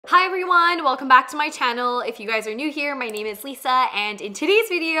Hi everyone, welcome back to my channel. If you guys are new here, my name is Lisa, and in today's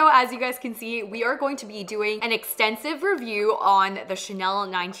video, as you guys can see, we are going to be doing an extensive review on the Chanel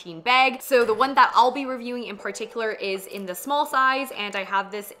 19 bag. So the one that I'll be reviewing in particular is in the small size, and I have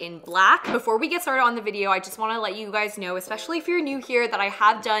this in black. Before we get started on the video, I just want to let you guys know, especially if you're new here, that I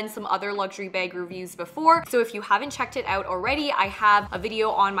have done some other luxury bag reviews before. So if you haven't checked it out already, I have a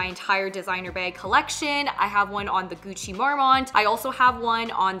video on my entire designer bag collection. I have one on the Gucci Marmont. I also have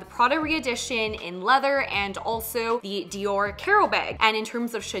one on the Prada re-edition in leather, and also the Dior Caro bag. And in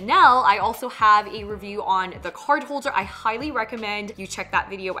terms of Chanel, I also have a review on the card holder. I highly recommend you check that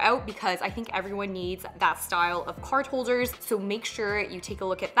video out because I think everyone needs that style of card holders. So make sure you take a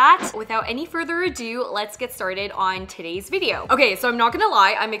look at that. Without any further ado, let's get started on today's video. Okay, so I'm not gonna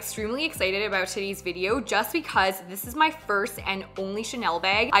lie, I'm extremely excited about today's video just because this is my first and only Chanel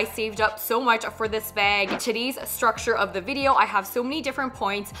bag. I saved up so much for this bag. Today's structure of the video, I have so many different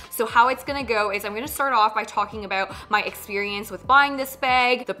points. So how it's gonna go is I'm gonna start off by talking about my experience with buying this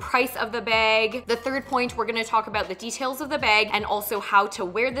bag, the price of the bag. The third point, we're gonna talk about the details of the bag and also how to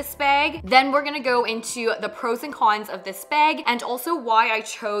wear this bag. Then we're gonna go into the pros and cons of this bag and also why I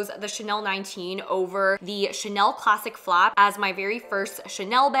chose the Chanel 19 over the Chanel Classic Flap as my very first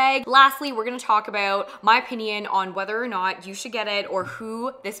Chanel bag. Lastly, we're gonna talk about my opinion on whether or not you should get it or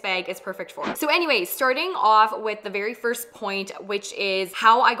who this bag is perfect for. So anyway, starting off with the very first point, which is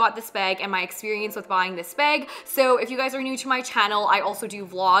how I got this bag and my experience with buying this bag. So if you guys are new to my channel, I also do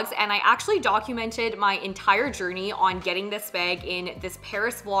vlogs, and I actually documented my entire journey on getting this bag in this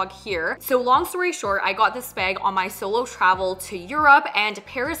Paris vlog here. So long story short, I got this bag on my solo travel to Europe, and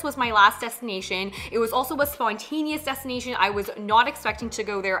Paris was my last destination. It was also a spontaneous destination. I was not expecting to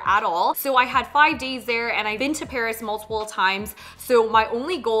go there at all. So I had 5 days there, and I've been to Paris multiple times. So my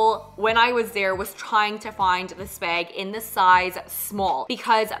only goal when I was there was trying to find this bag in the size small,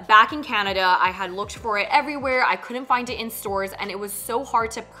 because back in Canada, I had looked for it everywhere. I couldn't find it in stores, and it was so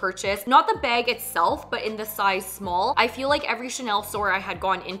hard to purchase. Not the bag itself, but in the size small. I feel like every Chanel store I had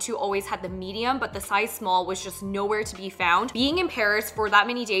gone into always had the medium, but the size small was just nowhere to be found. Being in Paris for that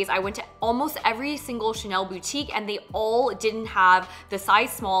many days, I went to almost every single Chanel boutique, and they all didn't have the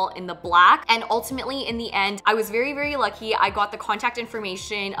size small in the black. And ultimately, in the end, I was very, very lucky. I got the contact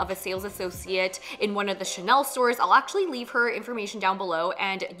information of a sales associate in one of the Chanel stores. I'll actually leave her information down below,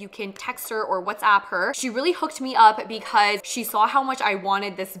 and you can text her or WhatsApp her. She really hooked me up because she saw how much I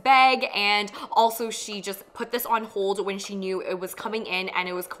wanted this bag, and also she just put this on hold when she knew it was coming in, and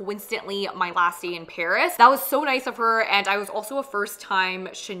it was coincidentally my last day in Paris. That was so nice of her, and I was also a first-time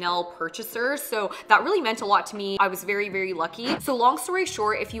Chanel purchaser, so that really meant a lot to me. I was very, very lucky. So long story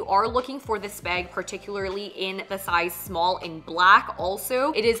short, if you are looking for this bag, particularly in the size small in black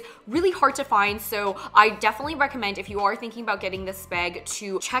also, it is really hard to find. So I definitely recommend, if you are thinking about getting this bag,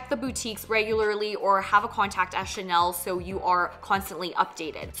 to check the boutiques regularly or have a contact at Chanel so you are constantly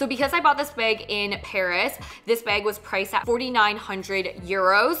updated. So because I bought this bag in Paris, this bag was priced at 4,900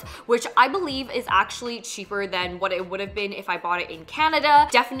 euros, which I believe is actually cheaper than what it would have been if I bought it in Canada.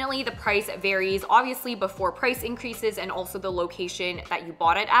 Definitely the price varies, obviously before price increases and also the location that you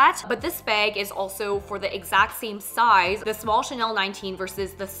bought it at. But this bag is also for the exact same size, the small Chanel 19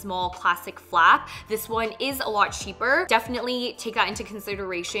 versus the small Classic Flap. This one is a lot cheaper. Definitely take that into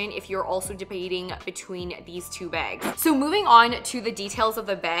consideration if you're also debating between these two bags. So moving on to the details of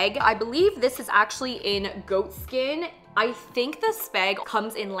the bag, I believe this is actually in goat skin. I think this bag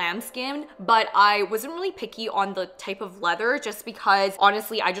comes in lambskin, but I wasn't really picky on the type of leather just because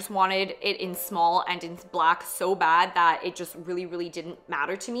honestly, I just wanted it in small and in black so bad that it just really, really didn't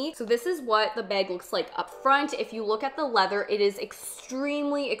matter to me. So this is what the bag looks like up front. If you look at the leather, it is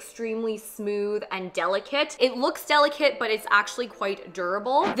extremely, extremely smooth and delicate. It looks delicate, but it's actually quite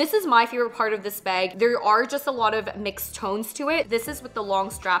durable. This is my favorite part of this bag. There are just a lot of mixed tones to it. This is with the long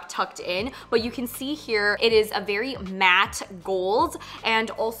strap tucked in, but you can see here, it is a very matte gold, and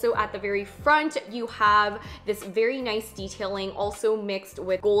also at the very front you have this very nice detailing also mixed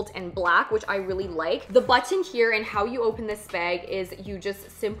with gold and black, which I really like. The button here and how you open this bag is you just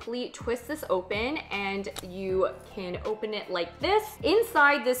simply twist this open and you can open it like this.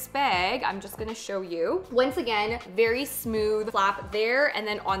 Inside this bag, I'm just gonna show you. Once again, very smooth flap there, and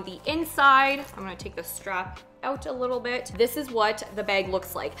then on the inside, I'm gonna take the strap out a little bit, this is what the bag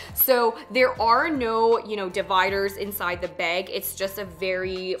looks like. So there are no, you know, dividers inside the bag. It's just a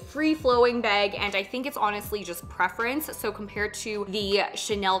very free-flowing bag, and I think it's honestly just preference. So compared to the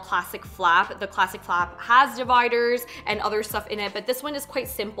Chanel Classic Flap, the Classic Flap has dividers and other stuff in it, but this one is quite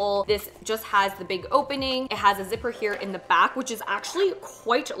simple. This just has the big opening. It has a zipper here in the back, which is actually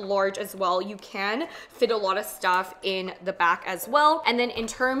quite large as well. You can fit a lot of stuff in the back as well. And then in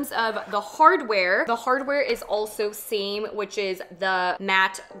terms of the hardware is also same, which is the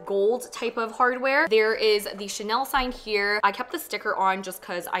matte gold type of hardware. There is the Chanel sign here. I kept the sticker on just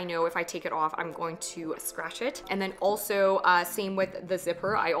because I know if I take it off, I'm going to scratch it. And then also same with the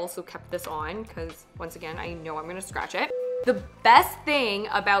zipper. I also kept this on because once again, I know I'm gonna scratch it. The best thing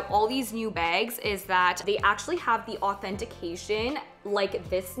about all these new bags is that they actually have the authentication like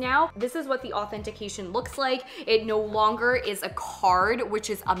this now. This is what the authentication looks like. It no longer is a card,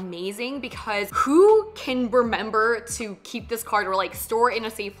 which is amazing because who can remember to keep this card or like store in a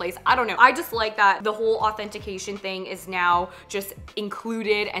safe place? I don't know. I just like that the whole authentication thing is now just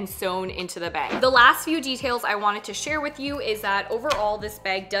included and sewn into the bag. The last few details I wanted to share with you is that overall this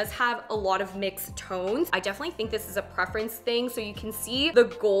bag does have a lot of mixed tones. I definitely think this is a preference thing. So you can see the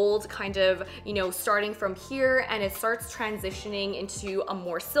gold kind of, you know, starting from here and it starts transitioning into a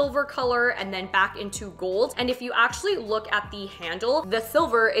more silver color and then back into gold. And if you actually look at the handle, the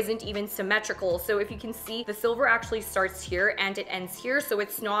silver isn't even symmetrical. So if you can see, the silver actually starts here and it ends here. So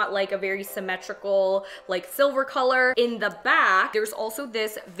it's not like a very symmetrical like silver color. In the back, there's also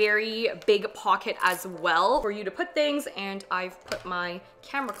this very big pocket as well for you to put things, and I've put my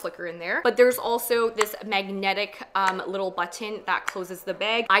camera clicker in there. But there's also this magnetic little button that closes the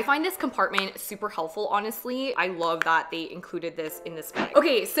bag. I find this compartment super helpful, honestly. I love that they included this in this bag.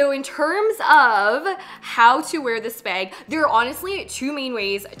 Okay, so in terms of how to wear this bag, there are honestly two main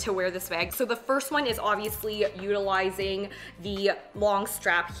ways to wear this bag. So the first one is obviously utilizing the long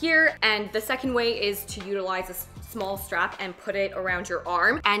strap here, and the second way is to utilize a small strap and put it around your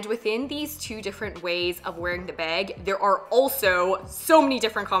arm. And within these two different ways of wearing the bag, there are also so many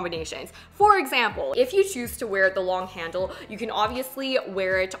different combinations. For example, if you choose to wear the long handle, you can obviously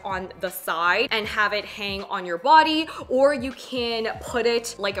wear it on the side and have it hang on your body, or you can put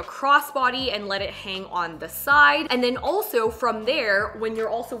it like a crossbody and let it hang on the side. And then also from there, when you're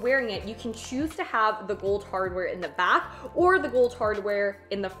also wearing it, you can choose to have the gold hardware in the back or the gold hardware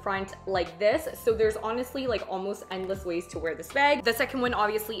in the front like this. So there's honestly like almost endless ways to wear this bag. The second one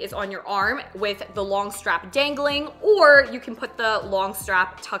obviously is on your arm with the long strap dangling, or you can put the long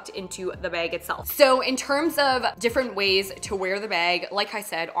strap tucked into the bag itself. So in terms of different ways to wear the bag, like I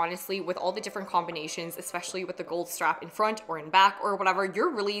said, honestly, with all the different combinations, especially with the gold strap in front or in back or whatever,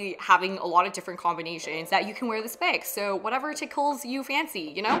 you're really having a lot of different combinations that you can wear this bag. So whatever tickles you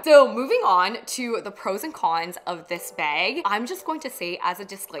fancy, you know? So moving on to the pros and cons of this bag, I'm just going to say as a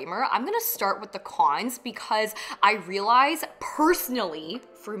disclaimer, I'm gonna start with the cons because I realize personally,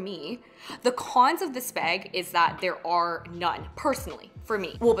 for me, the cons of this bag is that there are none, personally, for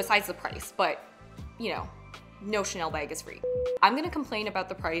me. Well, besides the price, but you know, no Chanel bag is free. I'm gonna complain about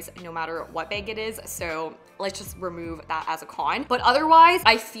the price no matter what bag it is, so let's just remove that as a con. But otherwise,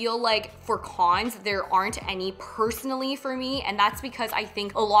 I feel like for cons, there aren't any personally for me, and that's because I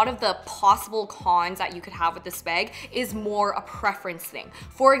think a lot of the possible cons that you could have with this bag is more a preference thing.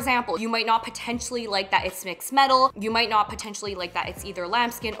 For example, you might not potentially like that it's mixed metal, you might not potentially like that it's either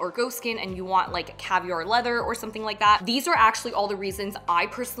lambskin or ghost skin and you want like caviar leather or something like that. These are actually all the reasons I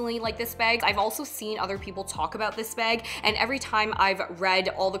personally like this bag. I've also seen other people talk about this bag, and every time I've read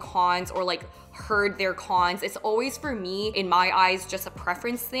all the cons or like heard their cons, it's always for me, in my eyes, just a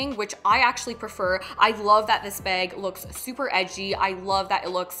preference thing, which I actually prefer. I love that this bag looks super edgy. I love that it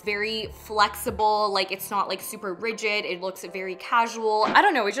looks very flexible, like it's not like super rigid. It looks very casual. I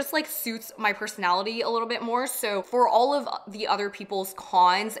don't know, it just like suits my personality a little bit more. So for all of the other people's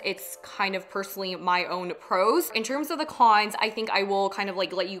cons, it's kind of personally my own pros. In terms of the cons, I think I will kind of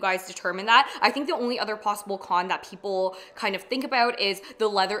like let you guys determine that. I think the only other possible con that people kind of think about is the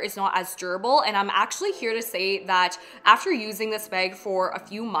leather is not as durable. And I'm actually here to say that after using this bag for a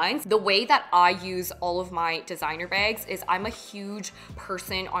few months, the way that I use all of my designer bags is I'm a huge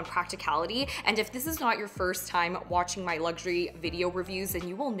person on practicality. And if this is not your first time watching my luxury video reviews, then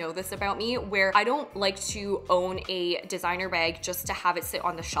you will know this about me, where I don't like to own a designer bag just to have it sit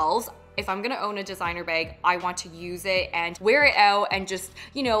on the shelves. if I'm gonna own a designer bag, I want to use it and wear it out and just,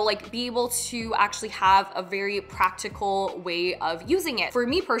 you know, like be able to actually have a very practical way of using it. For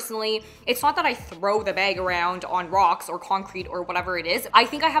me personally, it's not that I throw the bag around on rocks or concrete or whatever it is. I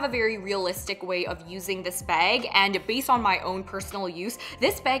think I have a very realistic way of using this bag, and based on my own personal use,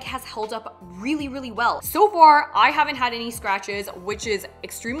 this bag has held up really, really well. So far, I haven't had any scratches, which is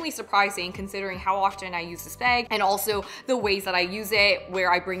extremely surprising considering how often I use this bag and also the ways that I use it,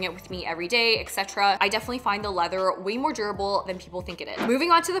 where I bring it with me every day, etc. I definitely find the leather way more durable than people think it is.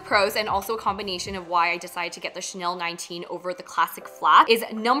 Moving on to the pros, and also a combination of why I decided to get the Chanel 19 over the classic flap, is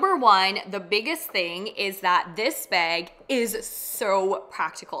number one, the biggest thing is that this bag is so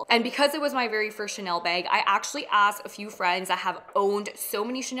practical. And because it was my very first Chanel bag, I actually asked a few friends that have owned so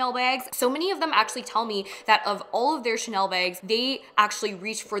many Chanel bags. So many of them actually tell me that of all of their Chanel bags, they actually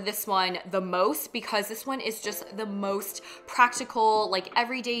reach for this one the most, because this one is just the most practical, like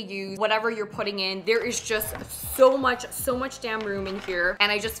everyday use, whatever you're putting in. There is just so much damn room in here.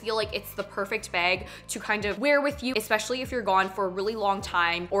 And I just feel like it's the perfect bag to kind of wear with you, especially if you're gone for a really long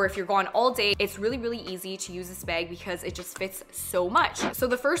time or if you're gone all day. It's really, really easy to use this bag because it just fits so much. So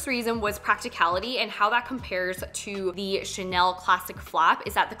the first reason was practicality, and how that compares to the Chanel classic flap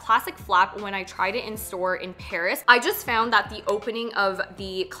is that the classic flap, when I tried it in store in Paris, I just found that the opening of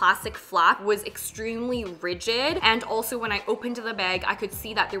the classic flap was extremely rigid, and also when I opened the bag, I could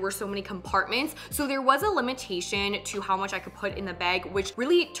see that there were so many compartments, so there was a limitation to how much I could put in the bag, which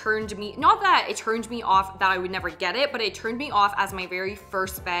really turned me, not that it turned me off that I would never get it, but it turned me off as my very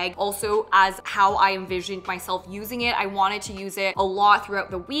first bag, also as how I envisioned myself using it. I wanted to use it a lot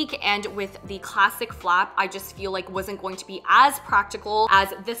throughout the week, and with the classic flap, I just feel like wasn't going to be as practical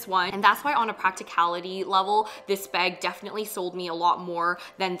as this one, and that's why on a practicality level, this bag definitely sold me a lot more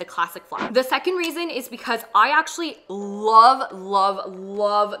than the classic flap. The second reason is because I actually love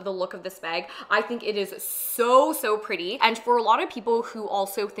the look of this bag. I think it is so pretty, and for a lot of people who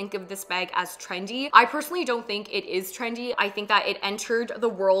also think of this bag as trendy, I personally don't think it is trendy. I think that it entered the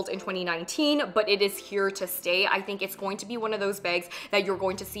world in 2019, but it is here to stay. I think it's going to be one of those bags that you're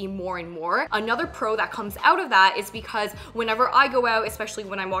going to see more and more. Another pro that comes out of that is because whenever I go out, especially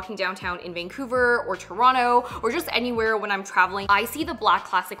when I'm walking downtown in Vancouver or Toronto or just anywhere when I'm traveling, I see the black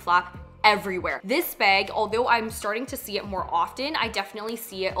classic flap everywhere. This bag, although I'm starting to see it more often, I definitely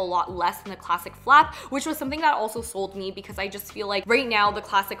see it a lot less than the classic flap, which was something that also sold me, because I just feel like right now the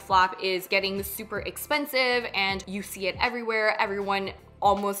classic flap is getting super expensive and you see it everywhere. Everyone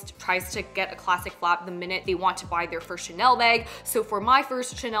almost tries to get a classic flap the minute they want to buy their first Chanel bag. So for my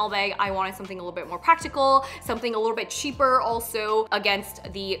first Chanel bag, I wanted something a little bit more practical, something a little bit cheaper also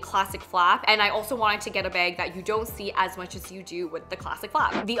against the classic flap. And I also wanted to get a bag that you don't see as much as you do with the classic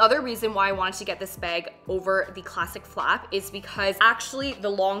flap. The other reason why I wanted to get this bag over the classic flap is because actually the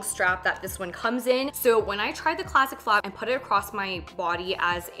long strap that this one comes in. So when I tried the classic flap and put it across my body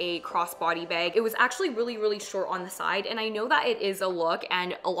as a crossbody bag, it was actually really short on the side. And I know that it is a look,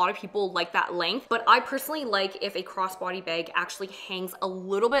 and a lot of people like that length, but I personally like if a crossbody bag actually hangs a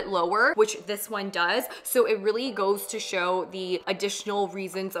little bit lower, which this one does. So it really goes to show the additional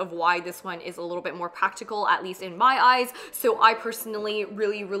reasons of why this one is a little bit more practical, at least in my eyes. So I personally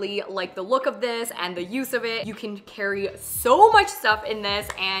really like the look of this and the use of it. You can carry so much stuff in this,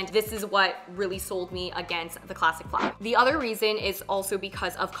 and this is what really sold me against the classic flap. The other reason is also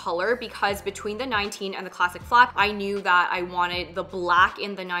because of color, because between the 19 and the classic flap, I knew that I wanted the black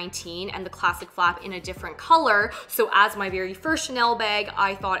in the 19 and the classic flap in a different color. So as my very first Chanel bag,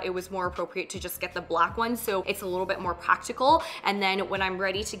 I thought it was more appropriate to just get the black one, so it's a little bit more practical. And then when I'm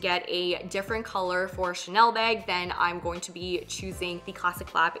ready to get a different color for a Chanel bag, then I'm going to be choosing the classic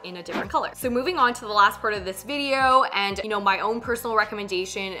flap in a different color. So moving on to the last part of this video, and you know, my own personal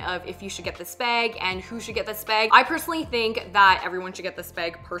recommendation of if you should get this bag and who should get this bag. I personally think that everyone should get this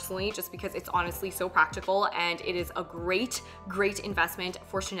bag personally, just because it's honestly so practical and it is a great investment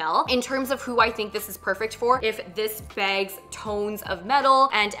for Chanel. In terms of who I think this is perfect for, if this bag's tones of metal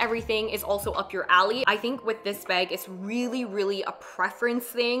and everything is also up your alley, I think with this bag, it's really a preference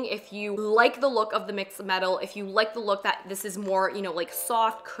thing. If you like the look of the mixed metal, if you like the look that this is more, you know, like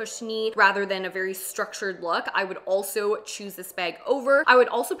soft, cushiony, rather than a very structured look, I would also choose this bag over. I would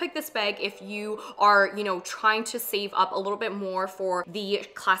also pick this bag if you are, you know, trying to save up a little bit more for the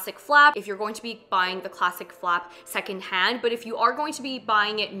classic flap, if you're going to be buying the classic flap secondhand. But if you are going to to be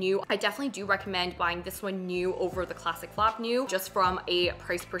buying it new, I definitely do recommend buying this one new over the classic flap new, just from a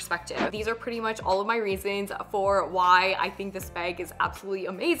price perspective. These are pretty much all of my reasons for why I think this bag is absolutely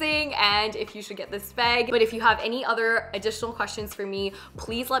amazing and if you should get this bag. But if you have any other additional questions for me,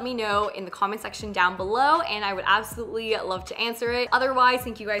 please let me know in the comment section down below and I would absolutely love to answer it. Otherwise,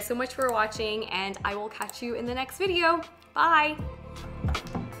 thank you guys so much for watching and I will catch you in the next video. Bye!